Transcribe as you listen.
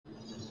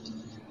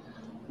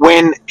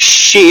When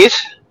shit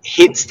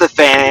hits the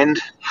fan,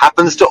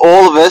 happens to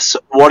all of us,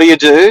 what do you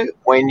do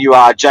when you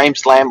are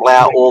James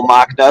Lamblauer or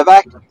Mark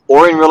Novak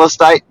or in real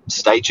estate?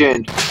 Stay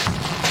tuned.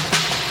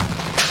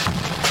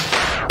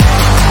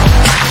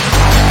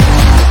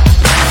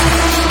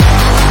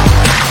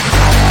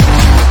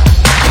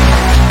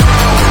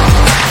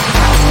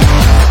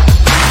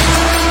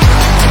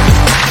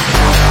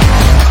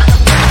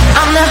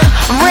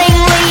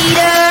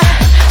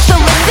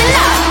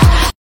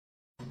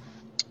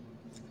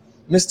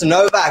 Mr.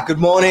 Novak, good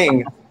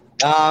morning.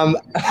 How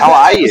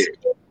are you?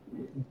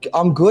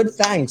 I'm good,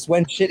 thanks.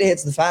 When shit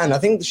hits the fan, I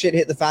think the shit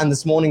hit the fan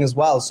this morning as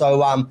well.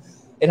 So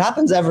it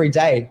happens every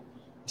day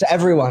to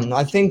everyone.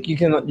 I think you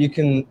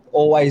can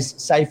always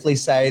safely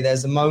say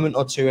there's a moment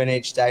or two in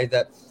each day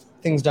that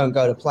things don't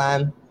go to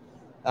plan.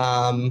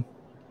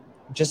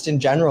 Just in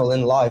general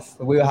in life,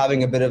 we were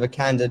having a bit of a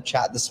candid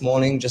chat this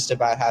morning just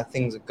about how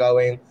things are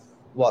going,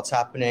 what's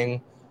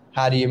happening,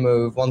 how do you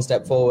move one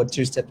step forward,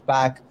 two steps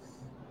back.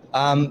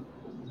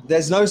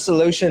 There's no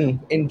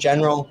solution in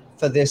general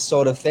for this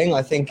sort of thing.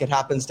 I think it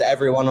happens to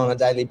everyone on a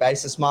daily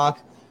basis, Mark.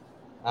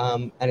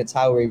 And it's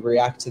how we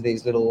react to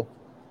these little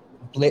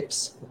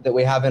blips that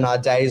we have in our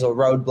days or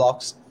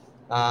roadblocks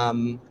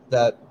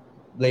that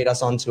lead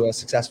us on to a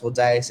successful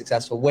day,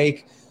 successful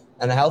week,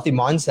 and a healthy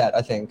mindset,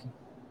 I think.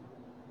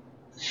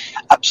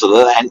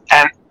 Absolutely.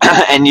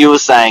 And you were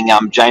saying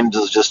James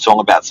was just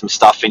talking about some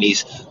stuff in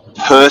his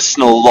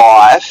personal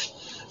life.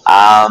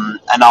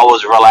 And I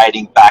was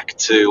relating back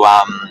to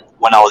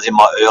when I was in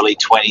my early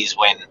 20s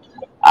when,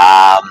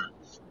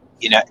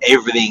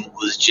 everything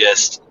was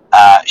just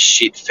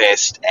shit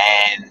fest,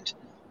 and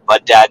my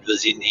dad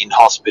was in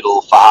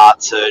hospital for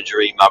heart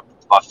surgery. My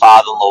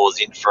father-in-law was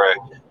in for a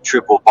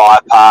triple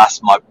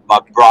bypass. My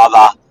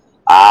brother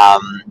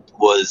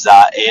was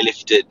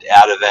airlifted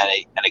out of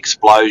an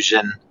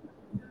explosion,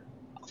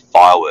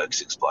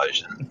 fireworks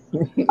explosion,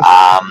 and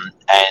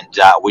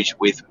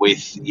with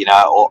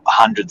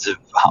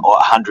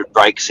 100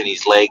 breaks in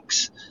his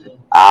legs,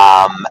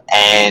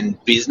 and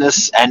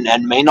business,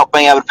 and me not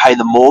being able to pay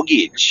the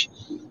mortgage,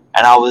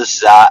 and I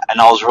was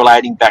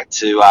relating back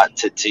to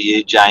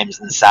you, James,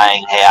 and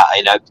saying how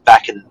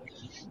back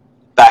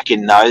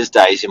in those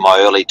days in my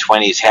early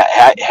 20s,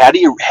 how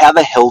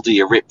the hell do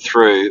you rip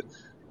through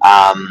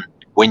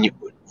when you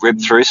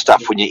rip through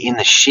stuff when you're in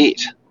the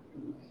shit?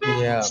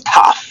 Yeah, it's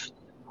tough.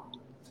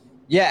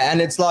 Yeah, and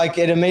it's like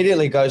it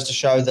immediately goes to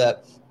show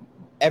that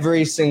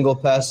every single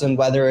person,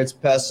 whether it's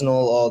personal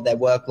or their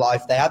work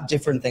life, they have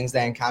different things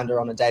they encounter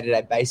on a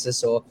day-to-day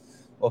basis or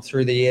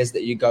through the years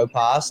that you go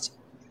past.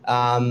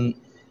 And,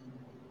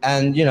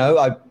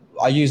 I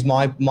use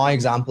my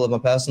example of my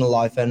personal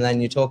life, and then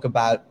you talk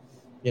about,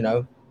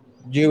 you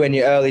in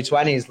your early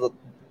 20s,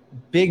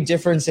 big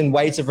difference in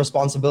weight of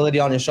responsibility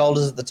on your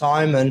shoulders at the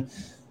time. And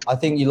I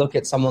think you look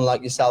at someone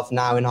like yourself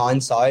now in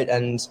hindsight,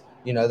 and,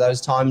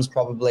 those times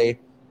probably,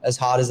 as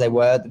hard as they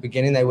were at the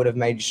beginning, they would have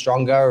made you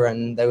stronger,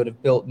 and they would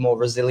have built more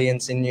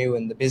resilience in you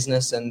and the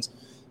business and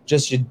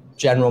just your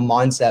general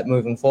mindset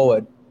moving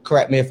forward.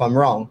 Correct me if I'm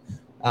wrong.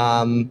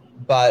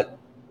 But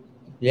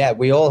yeah,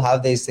 we all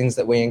have these things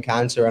that we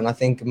encounter. And I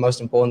think the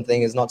most important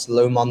thing is not to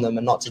loom on them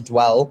and not to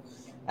dwell.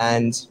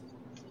 And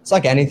it's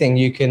like anything,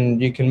 you can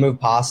move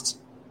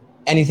past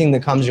anything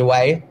that comes your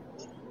way.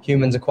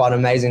 Humans are quite an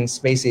amazing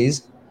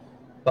species,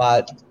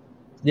 but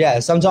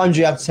yeah, sometimes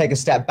you have to take a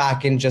step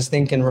back and just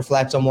think and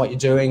reflect on what you're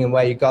doing and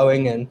where you're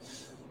going, and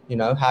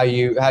how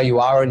you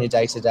are in your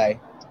day to day.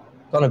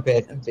 Gone a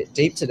bit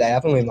deep today,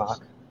 haven't we,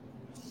 Mark?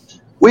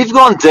 We've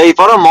gone deep.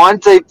 I don't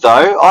mind deep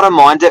though. I don't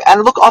mind it.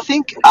 And look, I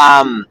think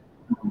a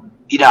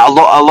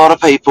lot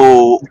of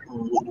people,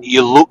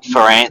 you look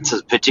for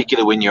answers,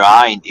 particularly when you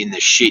are in the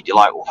shit. You're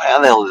like, well, how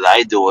the hell do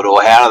they do it,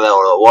 or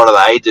what do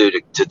they do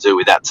to do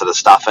with that sort of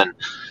stuff? And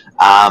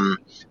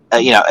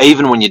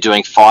even when you're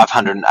doing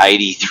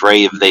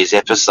 583 of these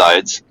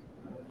episodes,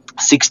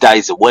 6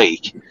 days a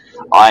week,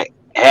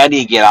 how do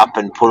you get up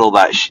and put all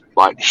that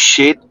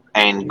shit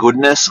and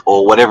goodness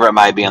or whatever it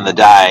may be on the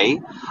day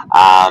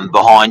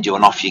behind you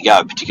and off you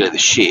go, particularly the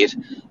shit.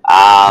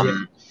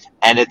 And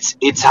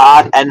it's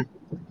hard. And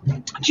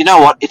do you know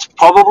what? It's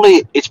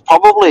probably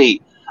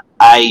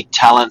a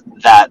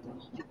talent that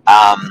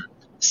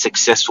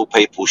successful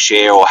people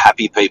share or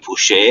happy people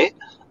share.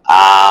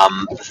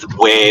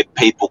 Where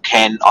people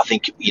can, I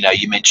think,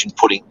 you mentioned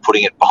putting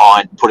it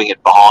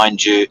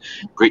behind you,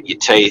 grit your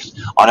teeth.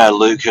 I know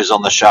Luke, who's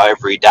on the show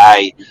every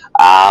day,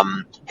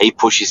 he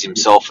pushes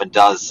himself and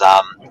does,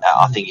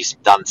 I think he's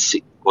done,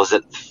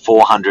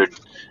 400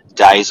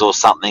 days or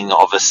something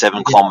of a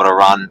 7-kilometre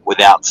run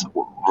without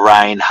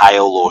rain,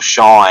 hail or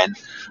shine.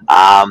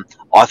 I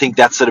think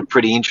that's sort of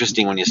pretty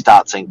interesting when you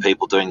start seeing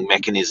people doing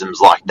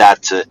mechanisms like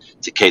that to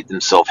keep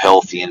themselves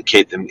healthy and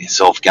keep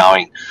themselves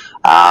going.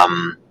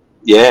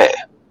 Yeah.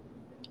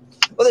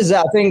 Well,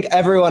 I think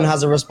everyone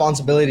has a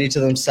responsibility to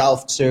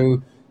themselves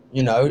to,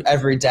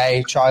 every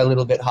day try a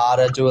little bit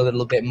harder, do a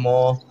little bit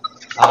more.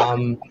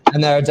 And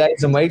there are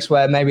days and weeks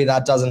where maybe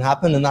that doesn't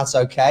happen, and that's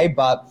okay.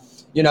 But,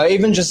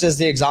 even just as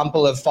the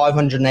example of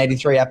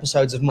 583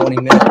 episodes of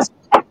Morning Minutes,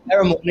 there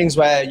are mornings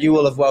where you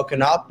will have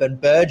woken up and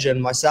Burge and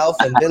myself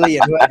and Billy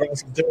and whoever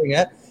else is doing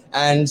it,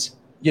 and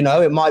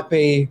it might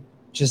be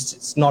just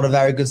it's not a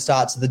very good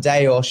start to the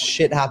day, or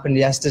shit happened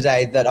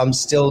yesterday that I'm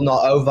still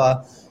not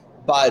over.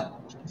 But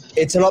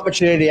it's an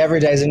opportunity. Every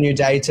day is a new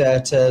day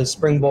to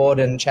springboard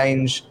and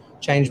change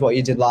what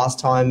you did last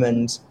time.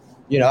 And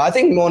I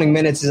think Morning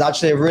Minutes is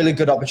actually a really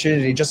good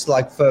opportunity, just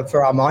like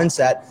for our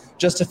mindset,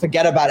 just to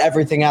forget about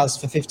everything else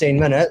for 15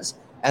 minutes,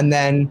 and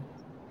then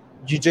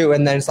you do,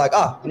 and then it's like,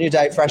 new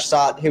day, fresh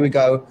start, here we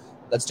go,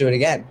 let's do it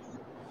again.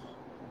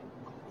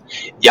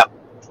 Yep,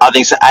 I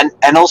think so.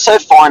 And also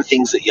find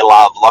things that you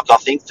love. Like, I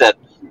think that,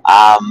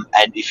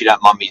 and if you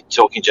don't mind me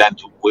talking,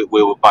 James, we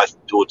were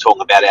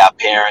talking about our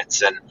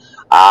parents, and,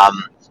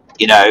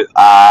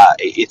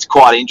 it's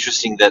quite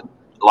interesting that,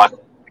 like,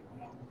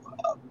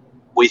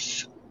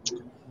 with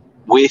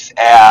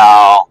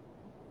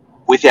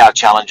our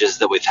challenges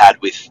that we've had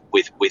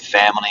with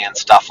family and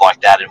stuff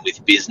like that, and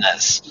with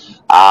business,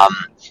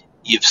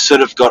 you've sort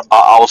of got,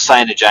 I was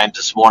saying to James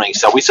this morning,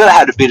 so we sort of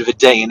had a bit of a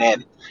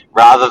D&M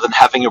rather than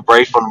having a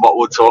brief on what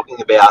we're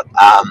talking about.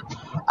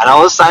 And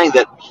I was saying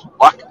that,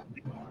 like,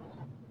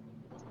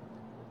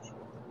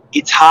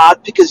 it's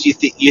hard because you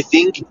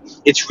think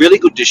it's really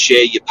good to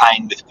share your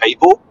pain with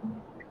people,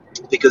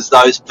 because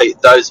those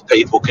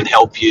people can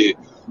help you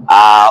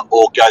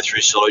or go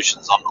through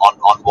solutions on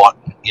what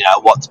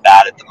what's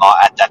bad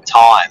at that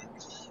time.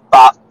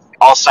 But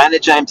I was saying to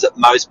James that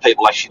most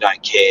people actually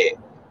don't care.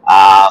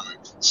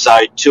 So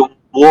to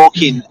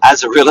walk in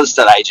as a real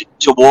estate agent,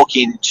 to walk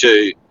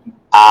into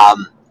a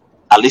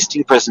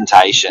listing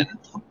presentation,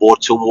 or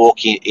to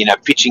walk in,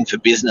 pitching for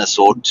business,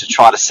 or to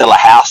try to sell a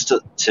house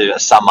to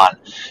someone,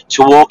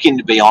 to walk in,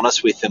 to be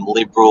honest with them,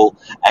 liberal,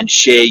 and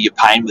share your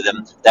pain with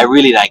them, they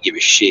really don't give a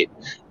shit.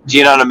 Do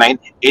you know what I mean?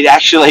 It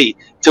actually,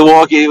 to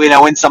walk in,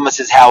 when someone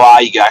says, how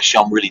are you? You go,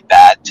 actually, I'm really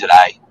bad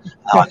today. And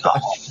I'm like,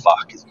 oh,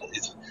 fuck,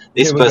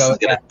 this person's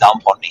going to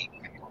dump on me.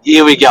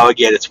 Here we go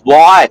again. It's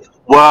why?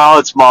 Well,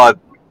 it's my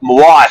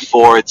wife,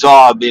 or it's,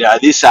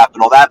 this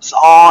happened, or that's,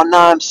 oh, no,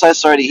 I'm so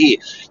sorry to hear.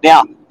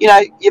 Now,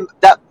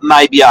 that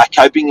may be a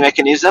coping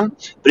mechanism,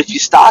 but if you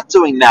start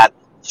doing that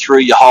through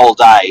your whole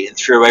day and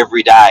through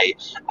every day,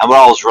 and what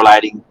I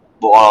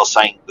was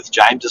saying with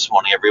James this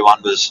morning,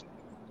 everyone, was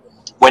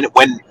when it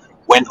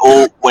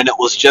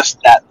was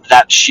just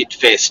that shit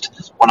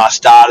fest when I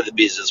started the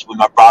business, when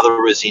my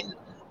brother was in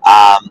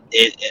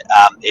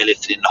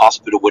airlifted in the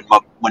hospital, when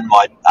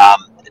my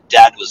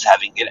dad was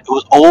having it, it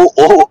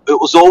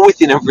was all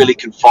within a really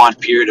confined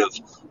period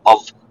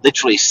of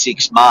literally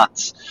 6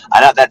 months.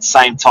 And at that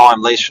same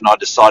time, Lisa and I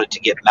decided to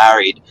get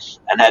married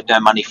and had no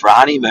money for a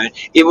honeymoon.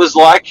 It was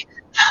like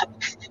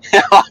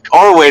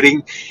our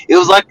wedding. It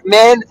was like,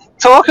 man,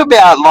 talk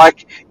about,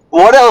 like,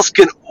 what else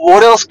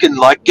can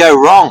like go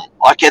wrong?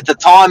 Like, at the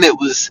time it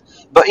was,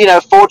 but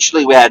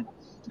fortunately we had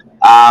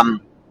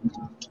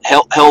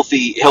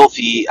healthy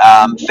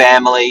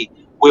family.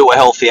 We were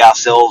healthy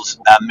ourselves,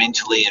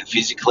 mentally and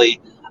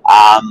physically.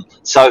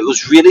 So it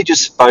was really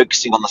just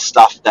focusing on the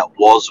stuff that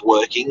was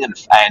working and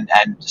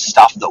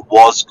stuff that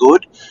was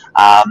good.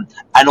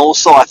 And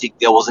also, I think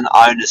there was an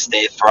onus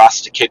there for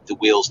us to keep the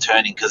wheels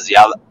turning,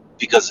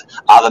 because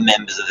other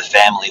members of the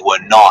family were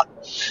not.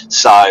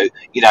 So,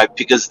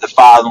 because the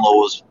father-in-law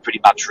was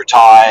pretty much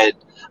retired,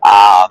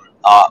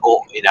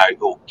 or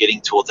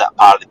getting towards that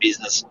part of the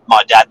business.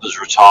 My dad was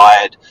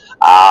retired.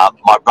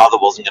 My brother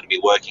wasn't going to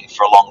be working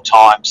for a long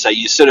time. So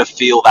you sort of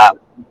feel that.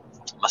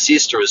 My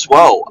sister as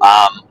well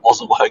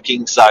wasn't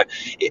working. So,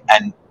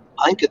 and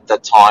I think at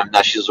that time,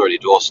 no, she was already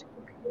divorced.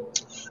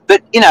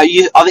 But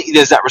I think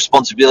there's that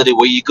responsibility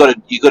where you got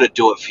to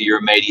do it for your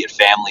immediate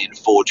family and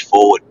forge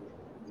forward.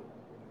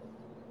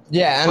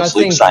 Yeah, and what's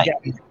I think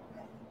saying?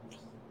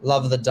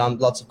 Love the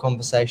dump. Lots of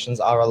conversations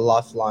are a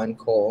lifeline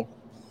call.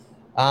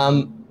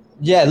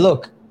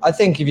 Look, I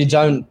think if you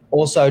don't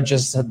also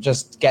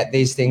just get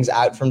these things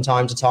out from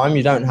time to time,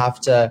 you don't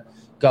have to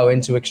go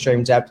into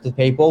extreme depth with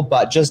people,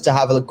 but just to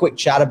have a quick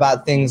chat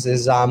about things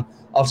is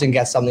often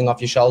get something off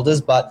your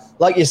shoulders. But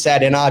like you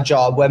said, in our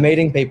job, we're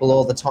meeting people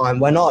all the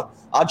time.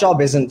 Our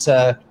job isn't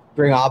to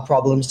bring our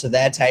problems to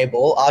their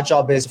table. Our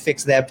job is to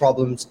fix their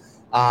problems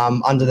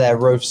under their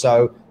roof.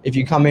 So if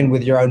you come in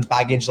with your own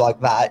baggage like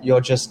that,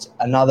 you're just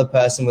another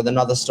person with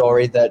another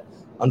story that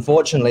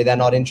unfortunately they're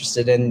not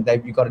interested in.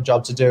 You've got a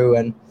job to do.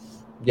 And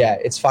yeah,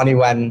 it's funny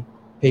when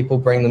people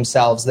bring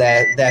themselves,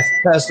 their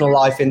personal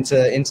life into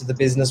the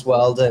business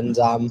world, and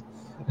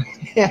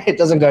it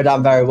doesn't go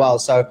down very well.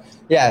 So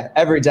yeah,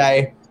 every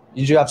day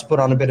you do have to put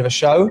on a bit of a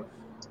show,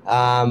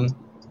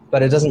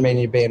 but it doesn't mean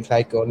you're being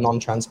fake or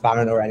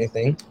non-transparent or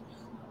anything.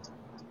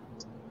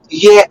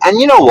 Yeah, and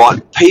you know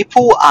what?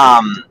 People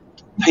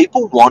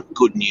want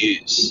good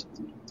news.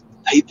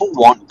 People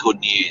want good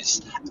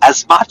news.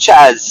 As much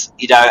as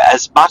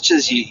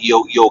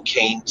you're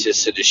keen to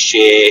sort of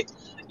share,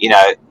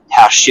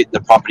 how shit the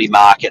property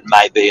market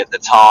may be at the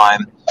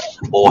time,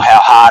 or how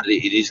hard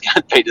it is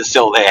going to be to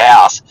sell their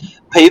house.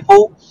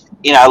 People,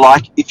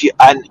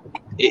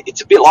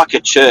 it's a bit like a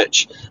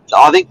church.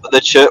 I think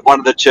one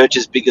of the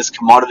church's biggest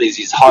commodities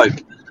is hope.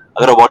 I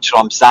got to watch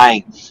what I'm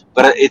saying.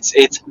 But it's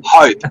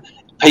hope,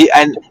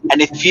 and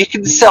if you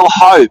can sell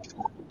hope,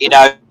 you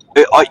know,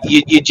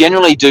 you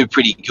generally do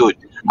pretty good.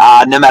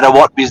 No matter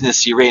what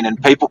business you're in,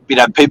 and people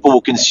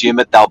will consume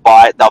it. They'll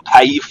buy it. They'll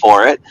pay you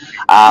for it.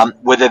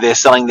 Whether they're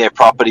selling their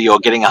property or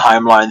getting a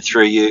home loan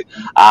through you,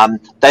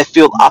 they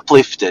feel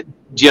uplifted.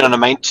 Do you know what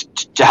I mean?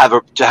 To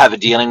have a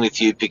dealing with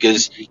you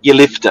because you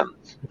lift them.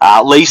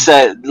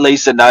 Lisa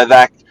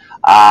Novak,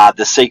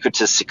 the secret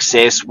to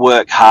success: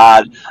 work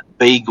hard,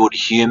 be good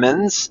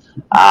humans,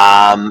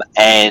 and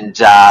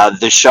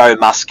the show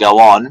must go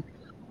on.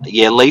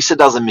 Yeah, Lisa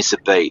doesn't miss a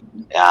beat.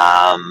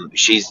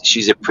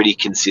 She's a pretty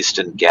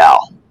consistent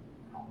gal.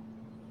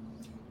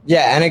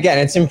 Yeah, and again,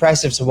 it's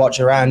impressive to watch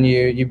around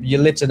you.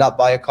 You're lifted up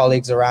by your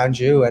colleagues around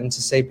you, and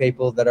to see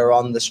people that are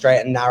on the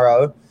straight and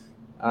narrow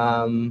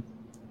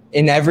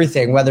in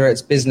everything, whether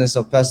it's business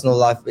or personal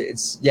life.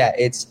 It's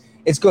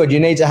good. You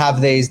need to have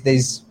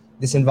this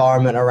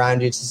environment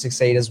around you to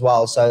succeed as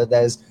well. So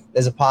there's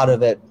a part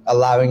of it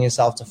allowing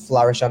yourself to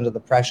flourish under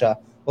the pressure.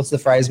 What's the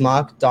phrase,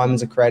 Mark?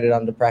 Diamonds are created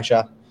under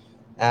pressure.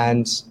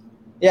 And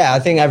yeah, I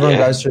think everyone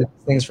goes through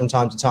things from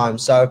time to time.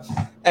 So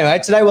anyway,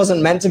 today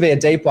wasn't meant to be a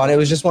deep one. It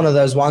was just one of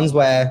those ones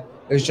where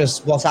it was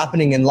just what's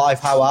happening in life.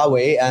 How are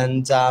we?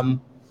 And I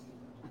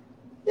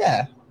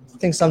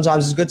think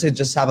sometimes it's good to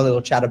just have a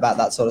little chat about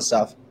that sort of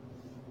stuff.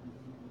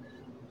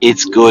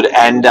 It's good.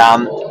 And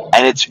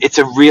it's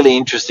a really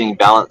interesting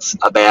balance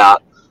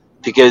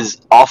because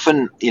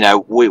often, you know,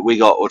 we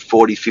got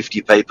 40,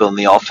 50 people in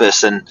the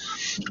office, and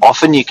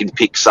often you can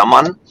pick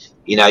someone.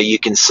 You know, you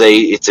can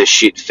see it's a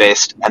shit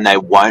fest and they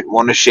won't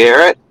want to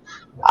share it.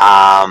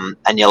 And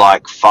you're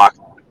like, fuck,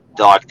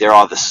 like they're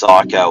either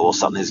psycho or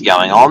something's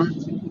going on.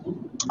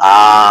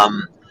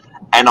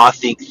 And I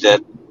think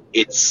that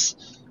it's,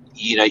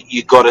 you know,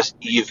 you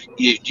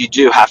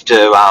do have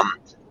to,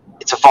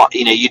 it's a fight,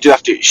 you know, you do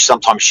have to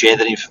sometimes share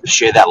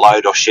that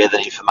load or share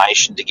that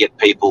information to get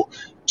people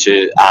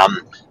to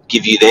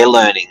give you their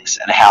learnings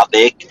and how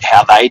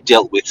they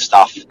dealt with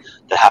stuff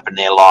that happened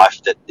in their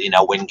life that, you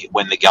know, when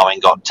the going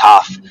got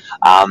tough.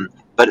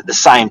 But at the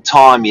same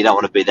time, you don't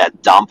want to be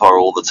that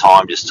dumper all the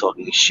time, just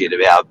talking shit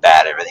about how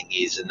bad everything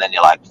is. And then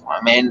you're like,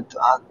 oh, man,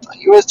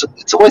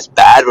 it's always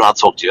bad when I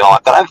talk to you.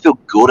 Like, I don't feel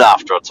good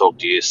after I talk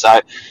to you. So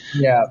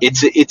yeah,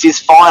 it's this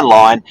fine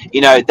line,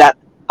 you know, that,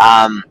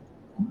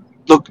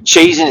 look,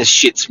 cheesiness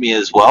shits me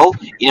as well.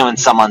 You know, when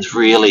someone's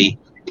really,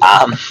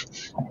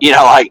 you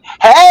know, like,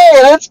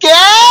 hey, let's go!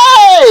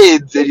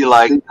 And you're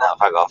like, no,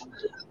 fuck off.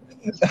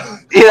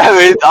 You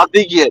know, I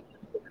think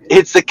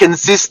it's the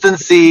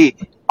consistency.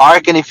 I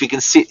reckon if you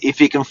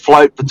can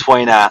float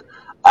between a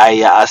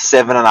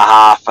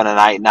 7.5 and an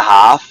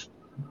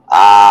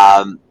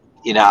 8.5,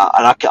 you know,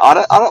 and I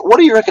don't. What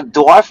do you reckon?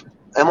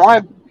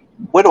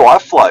 Where do I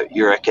float?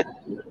 You reckon?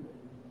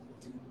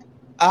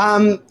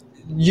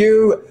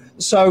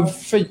 So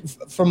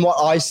from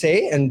what I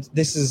see, and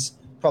this is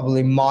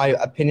probably my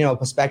opinion or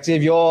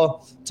perspective,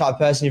 you're the type of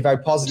person, you're very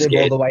positive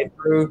all the way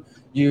through.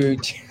 You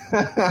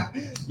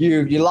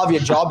love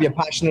your job, you're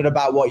passionate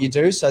about what you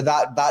do, so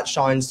that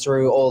shines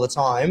through all the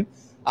time.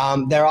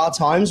 There are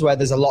times where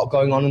there's a lot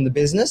going on in the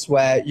business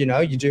where, you know,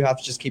 you do have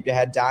to just keep your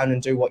head down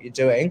and do what you're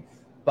doing.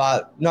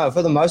 But no,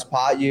 for the most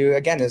part,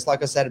 it's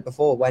like I said it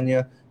before, when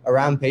you're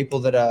around people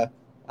that are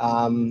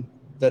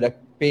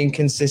being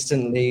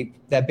consistent,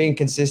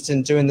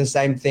 doing the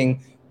same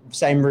thing,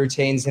 same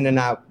routines, in and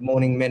out,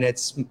 morning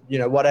minutes, you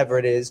know, whatever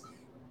it is.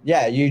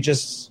 Yeah, you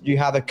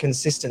have a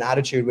consistent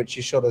attitude, which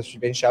you sort of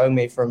have been showing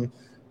me from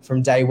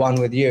day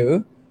one with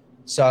you.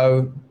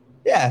 So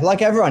yeah,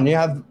 like everyone, you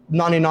have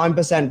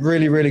 99%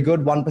 really, really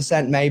good,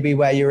 1% maybe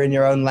where you're in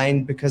your own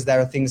lane because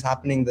there are things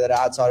happening that are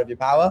outside of your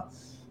power.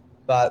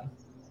 But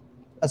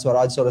that's what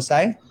I'd sort of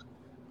say.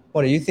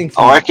 What do you think?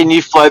 I reckon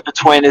you float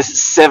between a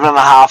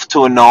 7.5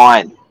 to a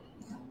 9.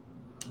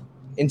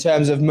 In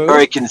terms of mood?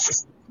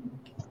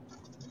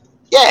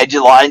 Yeah,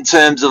 just like in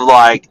terms of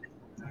like.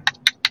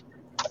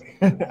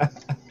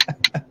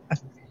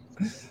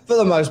 For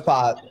the most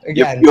part,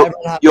 again,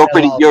 you're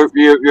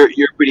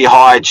pretty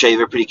high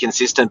achiever, pretty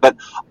consistent. But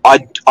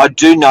I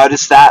do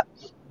notice that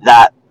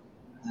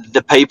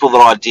the people that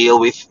I deal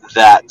with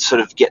that sort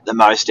of get the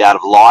most out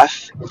of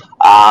life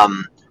are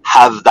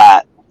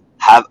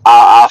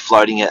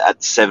floating at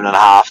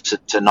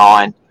 7.5 to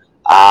 9.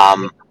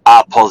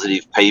 Are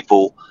positive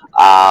people.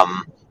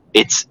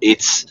 It's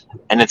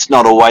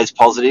not always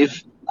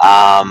positive.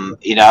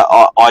 You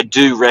know, I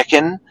do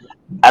reckon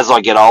as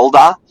I get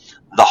older,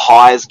 the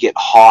highs get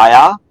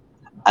higher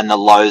and the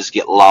lows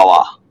get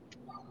lower.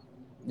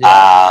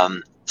 Yeah.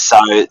 So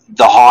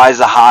the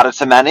highs are harder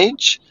to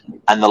manage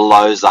and the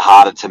lows are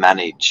harder to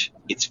manage.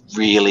 It's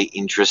really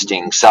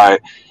interesting. So,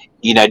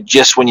 you know,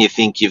 just when you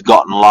think you've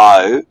gotten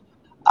low,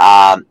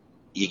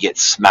 you get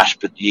smashed,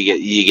 but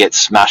you get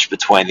smashed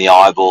between the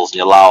eyeballs and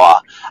you're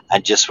lower.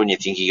 And just when you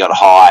think you got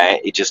higher,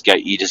 you just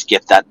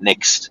get that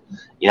next,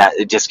 you know,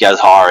 it just goes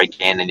higher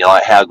again, and you're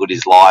like, how good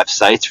is life?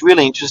 So it's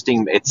really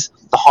interesting. It's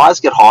the highs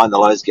get high and the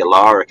lows get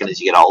lower, I reckon,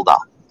 as you get older.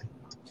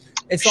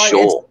 It's like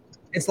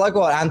it's like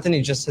what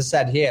Anthony just has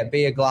said here.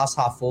 Be a glass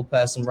half full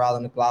person rather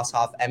than a glass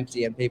half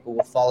empty, and people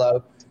will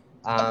follow.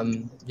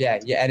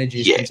 Your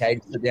energy is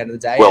contagious at the end of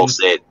the day. Well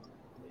said.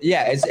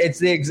 Yeah,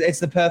 it's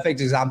the perfect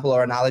example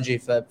or analogy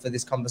for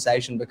this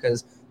conversation,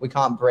 because we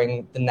can't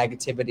bring the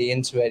negativity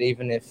into it,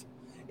 even if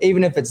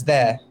it's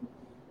there.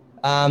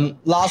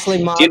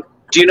 Lastly, Mark,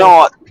 do you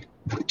know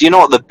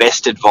what the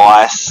best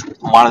advice?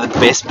 One of the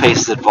best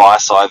pieces of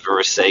advice I ever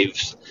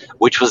received,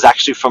 which was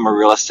actually from a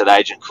real estate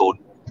agent called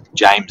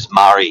James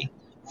Murray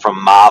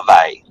from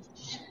Marvay.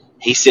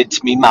 He said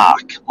to me,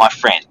 Mark, my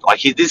friend,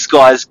 this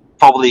guy's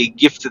probably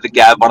gift of the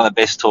gab, one of the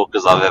best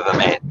talkers I've ever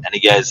met, and he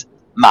goes,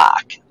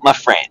 Mark, my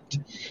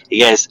friend,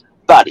 he goes,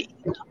 buddy,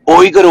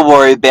 all you got to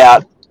worry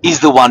about is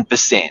the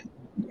 1%. And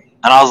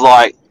I was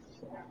like,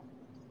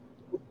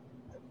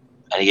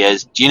 and he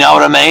goes, do you know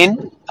what I mean?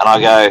 And I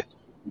go,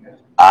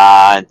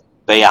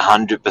 be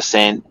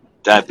 100%,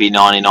 don't be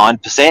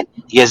 99%.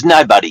 He goes,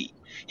 no, buddy.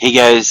 He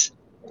goes,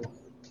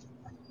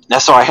 no,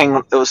 sorry, hang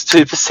on, it was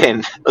 2%.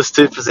 It was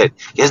 2%.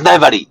 He goes, no,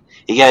 buddy.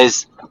 He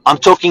goes, I'm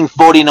talking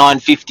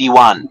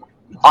 49.51.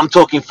 I'm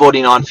talking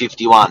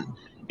 49.51.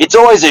 It's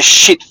always a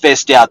shit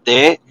fest out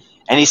there.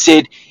 And he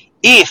said,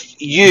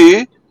 if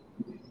you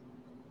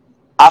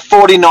are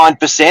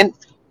 49%,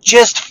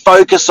 just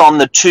focus on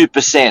the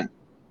 2%.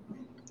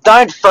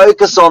 Don't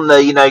focus on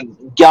the,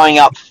 going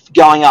up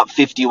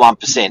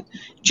 51%.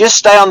 Just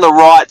stay on the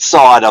right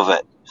side of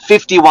it,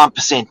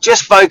 51%.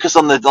 Just focus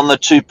on the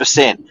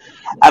 2%.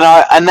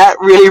 And that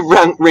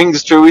really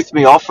rings true with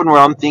me often, where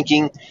I'm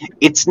thinking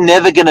it's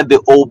never going to be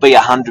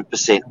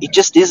 100%. It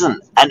just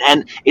isn't,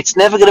 and it's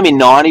never going to be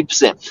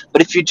 90%.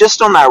 But if you're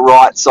just on that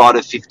right side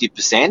of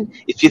 50%,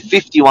 if you're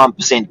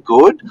 51%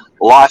 good,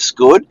 life's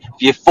good.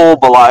 If you fall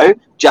below,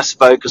 just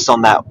focus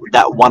on that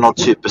 1 or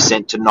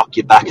 2% to knock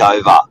you back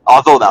over.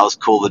 I thought that was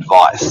cool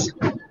advice.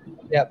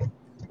 Yep.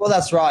 Well,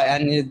 that's right,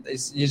 and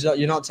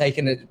you're not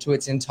taking it to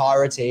its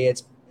entirety.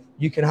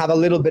 You can have a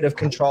little bit of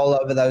control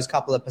over those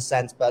couple of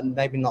percent, but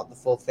maybe not the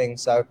full thing.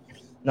 So,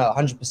 no,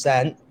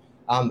 100%.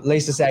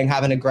 Lisa saying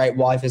having a great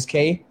wife is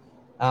key.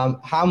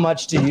 How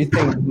much do you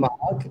think,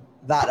 Mark,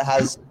 that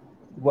has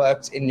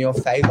worked in your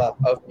favor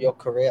of your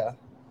career?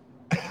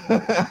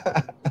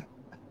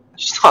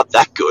 She's not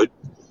that good.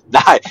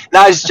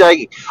 No, just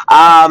joking.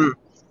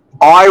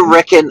 I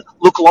reckon,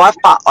 look, life,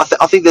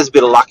 I think there's a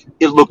bit of luck.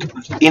 Look,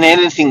 in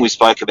anything we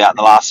spoke about in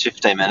the last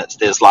 15 minutes,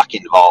 there's luck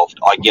involved.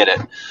 I get it.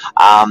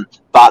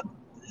 But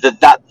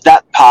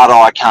that part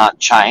I can't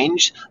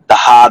change. The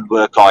hard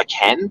work I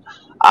can.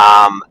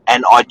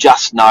 And I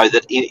just know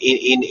that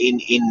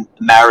in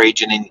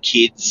marriage and in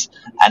kids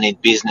and in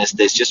business,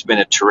 there's just been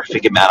a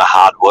terrific amount of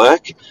hard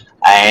work.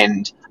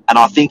 And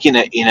I think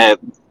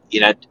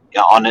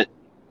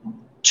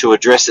to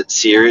address it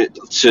serious,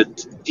 to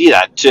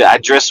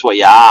address what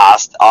you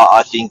asked,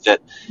 I think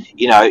that,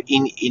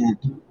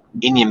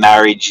 in your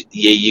marriage,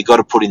 you got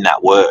to put in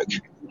that work.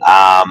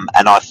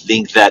 And I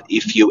think that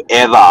if you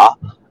ever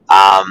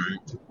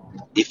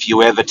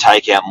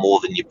take out more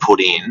than you put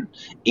in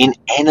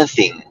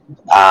anything,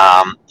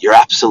 you're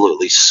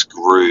absolutely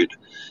screwed.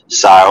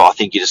 So I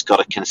think you just got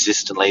to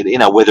consistently,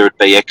 whether it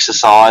be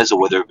exercise or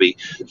whether it be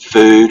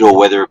food or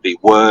whether it be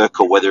work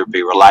or whether it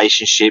be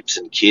relationships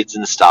and kids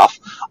and stuff,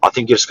 I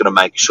think you're just got to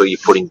make sure you're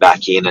putting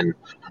back in. And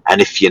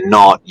if you're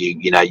not, you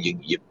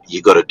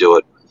got to do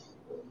it.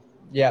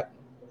 Yep.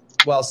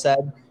 Well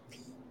said.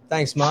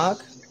 Thanks,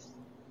 Mark.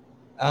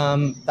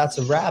 That's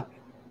a wrap.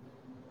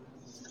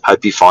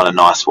 Hope you find a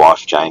nice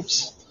wife,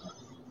 James.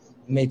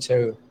 Me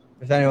too.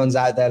 If anyone's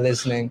out there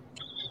listening.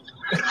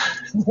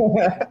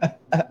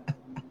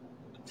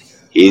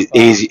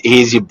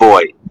 Here's your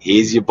boy.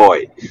 Here's your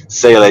boy.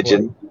 See you,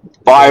 legend.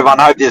 Bye, everyone.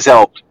 Hope this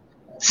helped.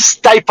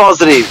 Stay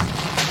positive.